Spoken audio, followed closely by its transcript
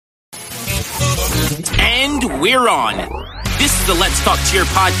And we're on. This is the Let's Talk Cheer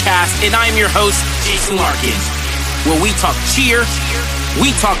podcast, and I'm your host, Jason Larkins, where we talk cheer,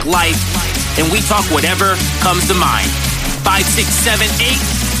 we talk life, and we talk whatever comes to mind. 5, 6, 7,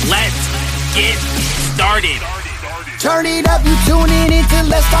 8, let's get started. Turn it up, you tuning into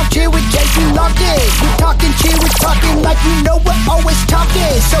Let's Talk Cheer with Jason Larkins. We're talking cheer, we're talking like you know we're always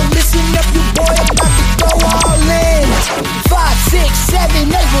talking. So listen up, you boy, about to go all in. 5, 6, 7,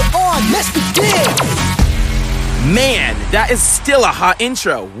 8, we're on, let's begin. Man, that is still a hot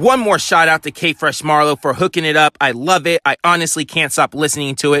intro. One more shout out to Kate Fresh Marlowe for hooking it up. I love it. I honestly can't stop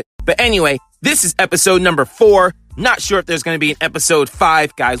listening to it. But anyway, this is episode number 4. Not sure if there's going to be an episode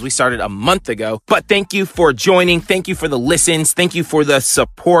 5. Guys, we started a month ago. But thank you for joining. Thank you for the listens. Thank you for the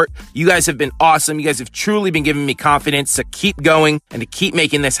support. You guys have been awesome. You guys have truly been giving me confidence to keep going and to keep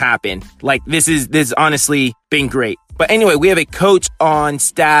making this happen. Like, this is honestly been great. But anyway, we have a coach on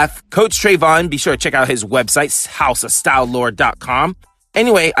staff, Coach Trayvon. Be sure to check out his website, houseofstylelord.com.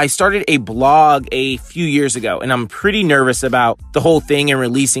 Anyway, I started a blog a few years ago, and I'm pretty nervous about the whole thing and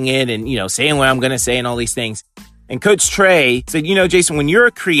releasing it and, saying what I'm going to say and all these things. And Coach Trey said, Jason, when you're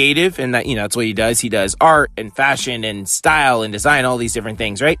a creative, and that, that's what he does art and fashion and style and design, all these different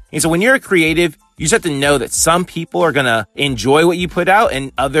things, right? And so when you're a creative, you just have to know that some people are going to enjoy what you put out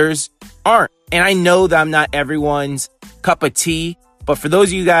and others aren't. And I know that I'm not everyone's cup of tea, but for those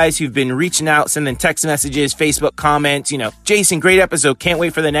of you guys who've been reaching out, sending text messages, Facebook comments, Jason, great episode. Can't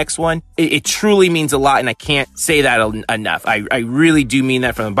wait for the next one. It truly means a lot, and I can't say that enough. I really do mean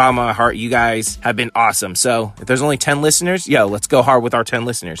that from the bottom of my heart. You guys have been awesome. So if there's only 10 listeners, let's go hard with our 10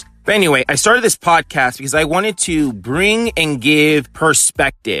 listeners. But anyway, I started this podcast because I wanted to bring and give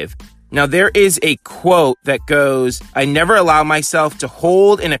perspective. Now, there is a quote that goes, I never allow myself to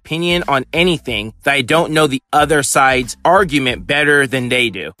hold an opinion on anything that I don't know the other side's argument better than they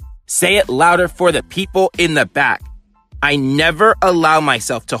do. Say it louder for the people in the back. I never allow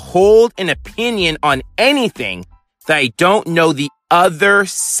myself to hold an opinion on anything that I don't know the other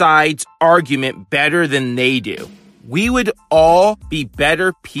side's argument better than they do. We would all be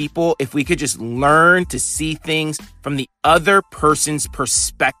better people if we could just learn to see things from the other person's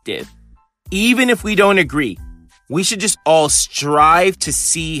perspective. Even if we don't agree, we should just all strive to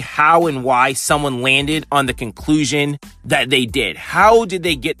see how and why someone landed on the conclusion that they did. How did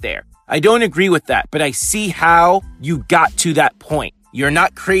they get there? I don't agree with that, but I see how you got to that point. You're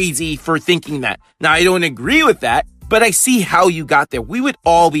not crazy for thinking that. Now, I don't agree with that, but I see how you got there. We would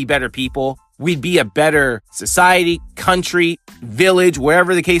all be better people. We'd be a better society, country, village,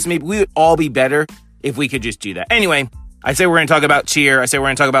 wherever the case may be. We would all be better if we could just do that. Anyway, I say we're going to talk about cheer. I say we're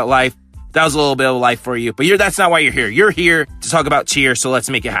going to talk about life. That was a little bit of life for you, but that's not why you're here. You're here to talk about cheer, so let's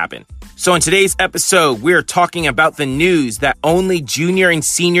make it happen. So in today's episode, we're talking about the news that only junior and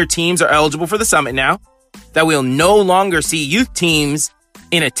senior teams are eligible for the summit now, that we'll no longer see youth teams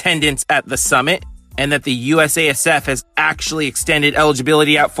in attendance at the summit, and that the USASF has actually extended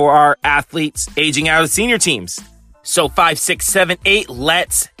eligibility out for our athletes aging out of senior teams. So 5, 6, 7, 8,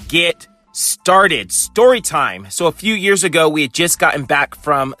 let's get started. Story time. So a few years ago, we had just gotten back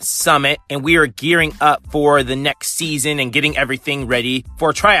from Summit and we are gearing up for the next season and getting everything ready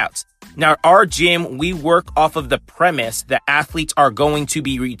for tryouts. Now, our gym, we work off of the premise that athletes are going to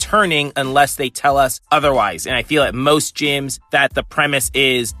be returning unless they tell us otherwise. And I feel at most gyms that the premise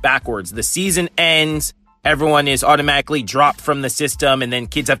is backwards. The season ends, everyone is automatically dropped from the system, and then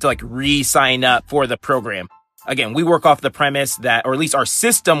kids have to re-sign up for the program. Again, we work off the premise that, or at least our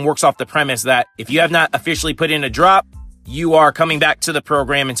system works off the premise that if you have not officially put in a drop, you are coming back to the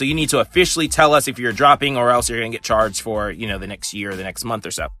program. And so you need to officially tell us if you're dropping, or else you're going to get charged for, the next year, or the next month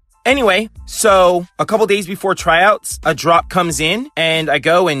or so. Anyway, so a couple days before tryouts, a drop comes in and I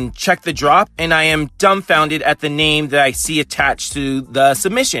go and check the drop, and I am dumbfounded at the name that I see attached to the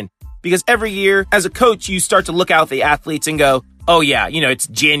submission. Because every year as a coach, you start to look out the athletes and go, oh yeah, it's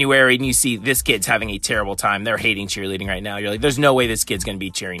January and you see this kid's having a terrible time. They're hating cheerleading right now. You're like, there's no way this kid's going to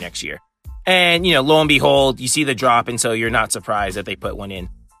be cheering next year. And, lo and behold, you see the drop, and so you're not surprised that they put one in.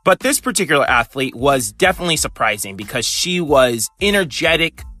 But this particular athlete was definitely surprising because she was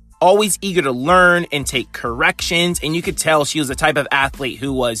energetic, always eager to learn and take corrections. And you could tell she was the type of athlete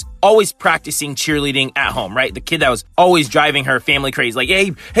who was always practicing cheerleading at home, right? The kid that was always driving her family crazy. Like,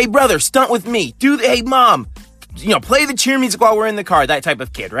 hey, brother, stunt with me. Hey, mom, play the cheer music while we're in the car. That type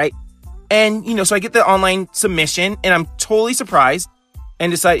of kid, right? And, so I get the online submission and I'm totally surprised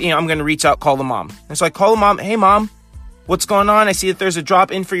and decide, I'm going to reach out, call the mom. And so I call the mom. Hey, mom, what's going on? I see that there's a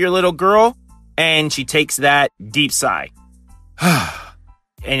drop in for your little girl. And she takes that deep sigh.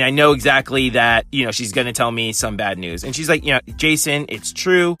 And I know exactly that, she's going to tell me some bad news. And she's like, Jason, it's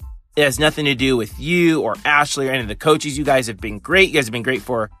true. It has nothing to do with you or Ashley or any of the coaches. You guys have been great. You guys have been great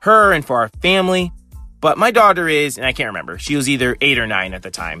for her and for our family. But my daughter is, and I can't remember, she was either 8 or 9 at the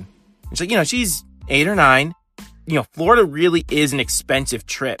time. And so, she's 8 or 9. Florida really is an expensive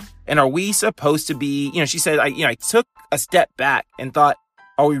trip. And are we supposed to be, she said, I took a step back and thought,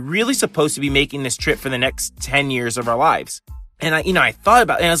 are we really supposed to be making this trip for the next 10 years of our lives? And I thought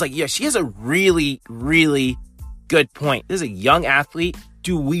about it and I was like, yeah, she has a really, really good point. This is a young athlete.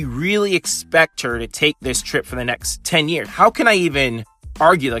 Do we really expect her to take this trip for the next 10 years? How can I even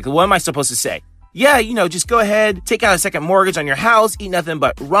argue? Like, what am I supposed to say? Yeah, just go ahead, take out a second mortgage on your house, eat nothing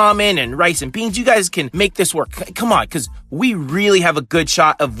but ramen and rice and beans. You guys can make this work. Come on, because we really have a good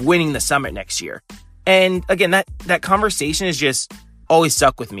shot of winning the summit next year. And again, that conversation is just always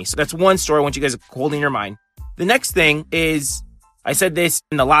stuck with me. So that's one story I want you guys to hold in your mind. The next thing is, I said this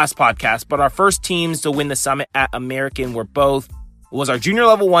in the last podcast, but our first teams to win the summit at American was our junior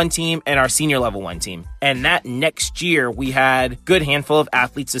level 1 team and our senior level 1 team. And that next year, we had a good handful of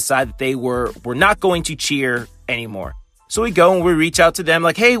athletes decide that they were not going to cheer anymore. So we go and we reach out to them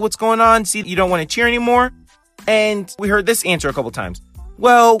like, hey, what's going on? See, you don't want to cheer anymore? And we heard this answer a couple times.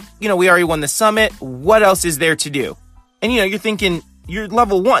 Well, we already won the summit. What else is there to do? And, you're thinking, you're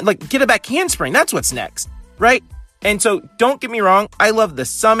level 1, like get a back handspring. That's what's next, right? And so don't get me wrong. I love the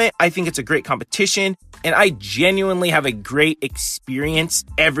summit. I think it's a great competition. And I genuinely have a great experience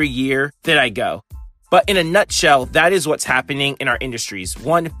every year that I go. But in a nutshell, that is what's happening in our industries.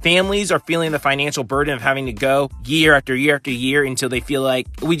 One, families are feeling the financial burden of having to go year after year after year until they feel like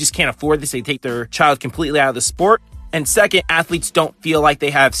we just can't afford this. They take their child completely out of the sport. And second, athletes don't feel like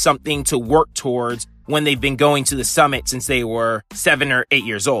they have something to work towards when they've been going to the summit since they were 7 or 8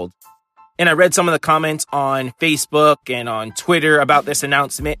 years old. And I read some of the comments on Facebook and on Twitter about this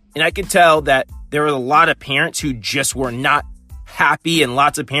announcement, and I could tell that there were a lot of parents who just were not happy, and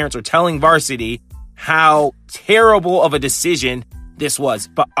lots of parents are telling varsity how terrible of a decision this was.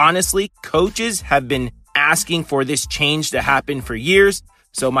 But honestly, coaches have been asking for this change to happen for years.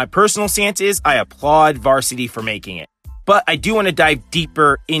 So my personal stance is I applaud varsity for making it. But I do want to dive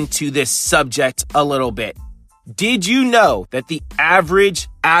deeper into this subject a little bit. Did you know that the average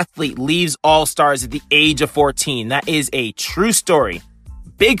athlete leaves All-Stars at the age of 14? That is a true story.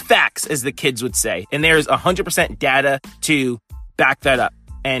 Big facts, as the kids would say. And there's 100% data to back that up.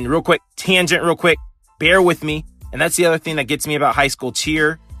 And real quick, bear with me. And that's the other thing that gets me about high school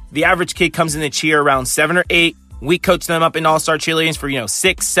cheer. The average kid comes into cheer around 7 or 8. We coach them up in All-Star cheerleading for,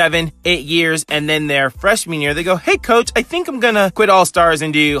 6, 7, 8 years. And then their freshman year, they go, hey, coach, I think I'm going to quit All-Stars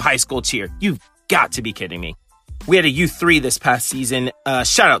and do high school cheer. You've got to be kidding me. We had a U3 this past season.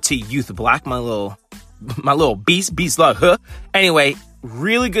 Shout out to Youth Black, my little beast love. Huh? Anyway,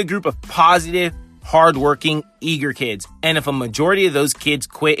 really good group of positive, hardworking, eager kids. And if a majority of those kids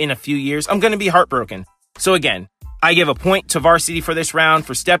quit in a few years, I'm going to be heartbroken. So again, I give a point to varsity for this round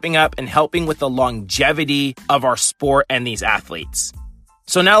for stepping up and helping with the longevity of our sport and these athletes.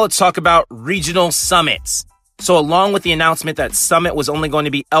 So now let's talk about regional summits. So along with the announcement that Summit was only going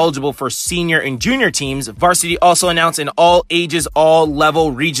to be eligible for senior and junior teams, varsity also announced an all ages, all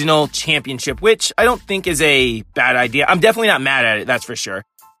level regional championship, which I don't think is a bad idea. I'm definitely not mad at it, that's for sure.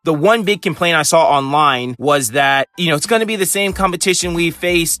 The one big complaint I saw online was that, it's going to be the same competition we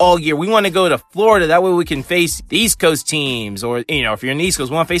face all year. We want to go to Florida. That way we can face the East Coast teams, or, if you're in the East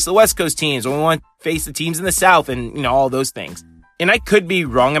Coast, we want to face the West Coast teams, or we want to face the teams in the South, and, all those things. And I could be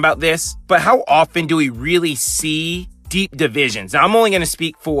wrong about this, but how often do we really see deep divisions? Now, I'm only going to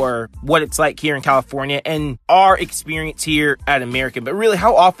speak for what it's like here in California and our experience here at American, but really,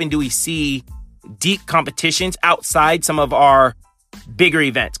 how often do we see deep competitions outside some of our bigger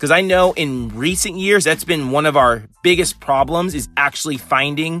events? Because I know in recent years, that's been one of our biggest problems, is actually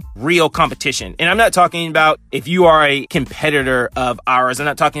finding real competition. And I'm not talking about if you are a competitor of ours. I'm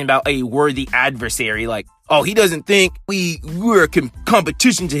not talking about a worthy adversary like, oh, he doesn't think we're a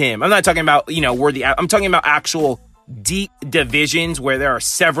competition to him. I'm not talking about, worthy. I'm talking about actual deep divisions where there are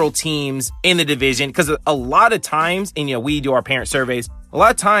several teams in the division. Because a lot of times, and we do our parent surveys, a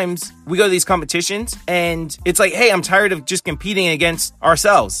lot of times we go to these competitions and it's like, hey, I'm tired of just competing against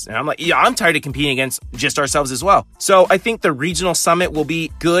ourselves. And I'm like, yeah, I'm tired of competing against just ourselves as well. So I think the regional summit will be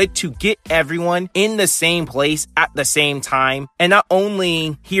good to get everyone in the same place at the same time. And not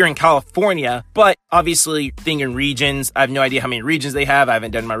only here in California, but obviously thinking regions. I have no idea how many regions they have. I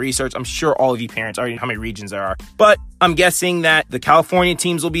haven't done my research. I'm sure all of you parents already know how many regions there are. But I'm guessing that the California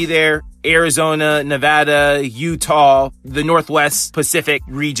teams will be there. Arizona, Nevada, Utah, the Northwest Pacific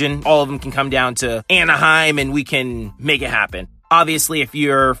region, all of them can come down to Anaheim and we can make it happen. Obviously, if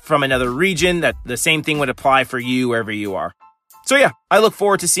you're from another region, that the same thing would apply for you wherever you are. So yeah, I look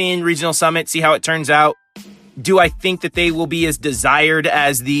forward to seeing Regional Summit, see how it turns out. Do I think that they will be as desired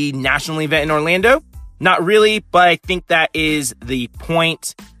as the national event in Orlando? Not really, but I think that is the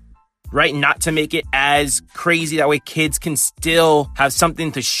point, right? Not to make it as crazy. That way kids can still have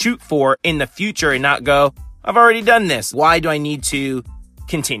something to shoot for in the future and not go, I've already done this. Why do I need to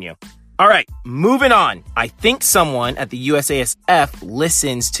continue? All right, moving on. I think someone at the USASF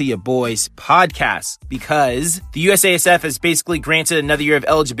listens to your boys' podcast because the USASF has basically granted another year of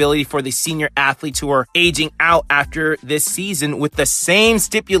eligibility for the senior athletes who are aging out after this season with the same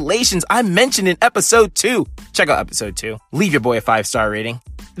stipulations I mentioned in episode 2. Check out episode 2. Leave your boy a 5-star rating.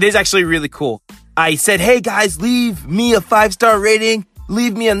 This is actually really cool. I said, hey guys, leave me a 5-star rating.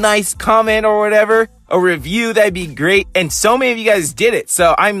 Leave me a nice comment or whatever. A review, that'd be great. And so many of you guys did it.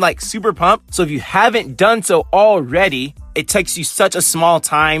 So I'm like super pumped. So if you haven't done so already, it takes you such a small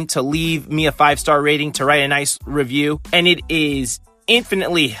time to leave me a 5-star rating, to write a nice review. And it is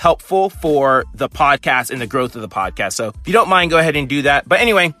infinitely helpful for the podcast and the growth of the podcast. So if you don't mind, go ahead and do that. But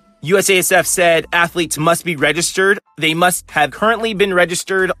anyway, USASF said athletes must be registered. They must have currently been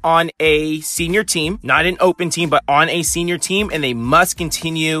registered on a senior team, not an open team, but on a senior team. And they must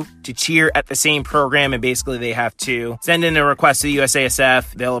continue to cheer at the same program. And basically they have to send in a request to the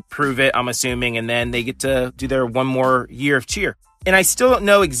USASF. They'll approve it, I'm assuming. And then they get to do their one more year of cheer. And I still don't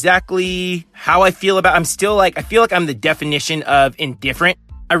know exactly how I feel about, I feel like I'm the definition of indifferent.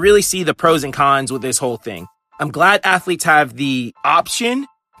 I really see the pros and cons with this whole thing. I'm glad athletes have the option.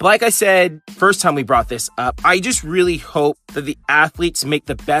 But like I said, first time we brought this up, I just really hope that the athletes make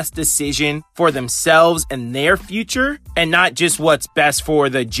the best decision for themselves and their future and not just what's best for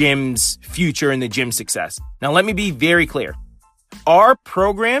the gym's future and the gym's success. Now, let me be very clear. Our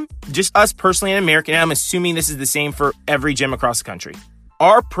program, just us personally in America, and I'm assuming this is the same for every gym across the country.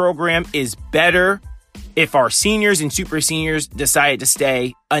 Our program is better if our seniors and super seniors decide to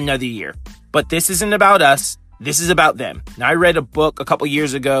stay another year. But this isn't about us. This is about them. Now, I read a book a couple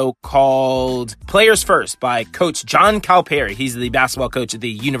years ago called Players First by Coach John Calipari. He's the basketball coach at the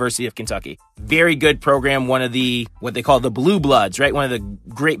University of Kentucky. Very good program. One of the, what they call the Blue Bloods, right? One of the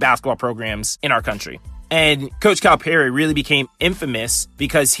great basketball programs in our country. And Coach Calipari really became infamous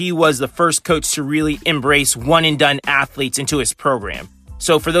because he was the first coach to really embrace one-and-done athletes into his program.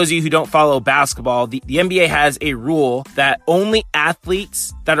 So for those of you who don't follow basketball, the NBA has a rule that only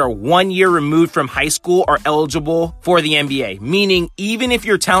athletes that are 1 year removed from high school are eligible for the NBA. Meaning, even if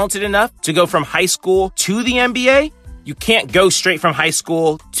you're talented enough to go from high school to the NBA, you can't go straight from high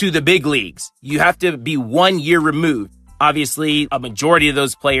school to the big leagues. You have to be 1 year removed. Obviously, a majority of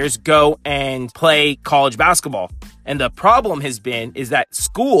those players go and play college basketball. And the problem has been is that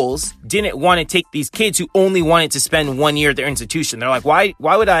schools didn't want to take these kids who only wanted to spend 1 year at their institution. They're like, why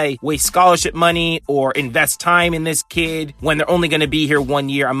would I waste scholarship money or invest time in this kid when they're only going to be here 1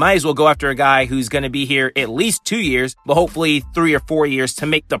 year? I might as well go after a guy who's going to be here at least 2 years, but hopefully 3 or 4 years to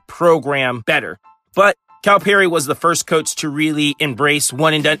make the program better. But Calipari was the first coach to really embrace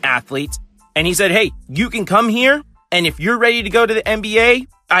one-and-done athletes. And he said, hey, you can come here. And if you're ready to go to the NBA,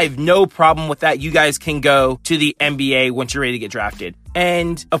 I have no problem with that. You guys can go to the NBA once you're ready to get drafted.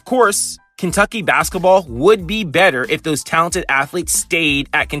 And of course, Kentucky basketball would be better if those talented athletes stayed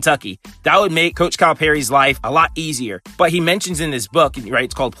at Kentucky. That would make Coach Calipari's life a lot easier. But he mentions in his book, right,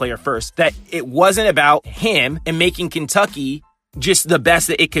 it's called Player First, that it wasn't about him and making Kentucky just the best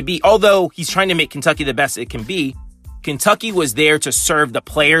that it could be. Although he's trying to make Kentucky the best it can be, Kentucky was there to serve the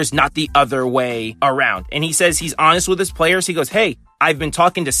players, not the other way around. And he says he's honest with his players. He goes, hey, I've been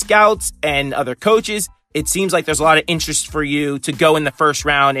talking to scouts and other coaches. It seems like there's a lot of interest for you to go in the first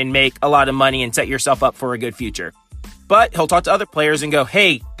round and make a lot of money and set yourself up for a good future. But he'll talk to other players and go,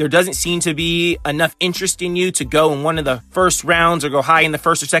 hey, there doesn't seem to be enough interest in you to go in one of the first rounds or go high in the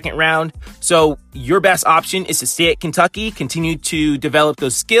first or second round. So your best option is to stay at Kentucky, continue to develop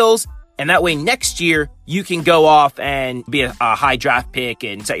those skills. And that way next year, you can go off and be a high draft pick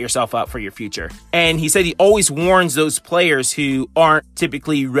and set yourself up for your future. And he said he always warns those players who aren't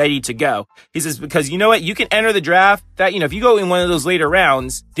typically ready to go. He says, because you know what? You can enter the draft that, if you go in one of those later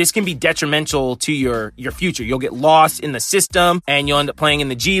rounds, this can be detrimental to your future. You'll get lost in the system and you'll end up playing in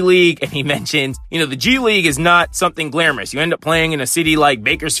the G League. And he mentions, the G League is not something glamorous. You end up playing in a city like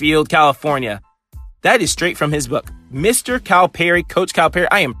Bakersfield, California. That is straight from his book. Mr. Calipari, Coach Calipari,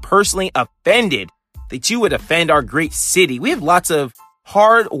 I am personally offended that you would offend our great city. We have lots of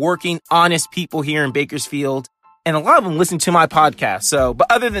hard-working, honest people here in Bakersfield, and a lot of them listen to my podcast. So,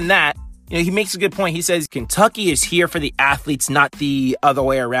 but other than that, he makes a good point. He says Kentucky is here for the athletes, not the other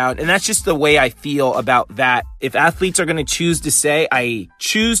way around. And that's just the way I feel about that. If athletes are going to choose to stay, I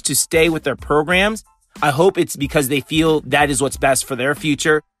choose to stay with their programs. I hope it's because they feel that is what's best for their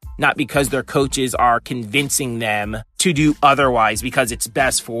future, not because their coaches are convincing them to do otherwise because it's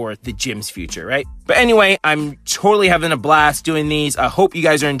best for the gym's future, right? But anyway, I'm totally having a blast doing these. I hope you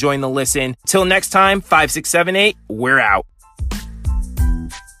guys are enjoying the listen. Till next time, 5, 6, 7, 8, we're out.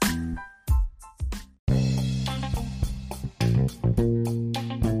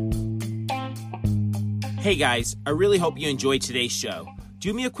 Hey guys, I really hope you enjoyed today's show.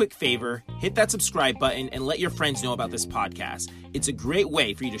 Do me a quick favor, hit that subscribe button and let your friends know about this podcast. It's a great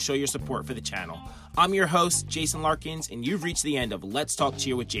way for you to show your support for the channel. I'm your host, Jason Larkins, and you've reached the end of Let's Talk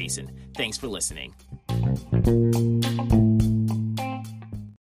Cheer with Jason. Thanks for listening.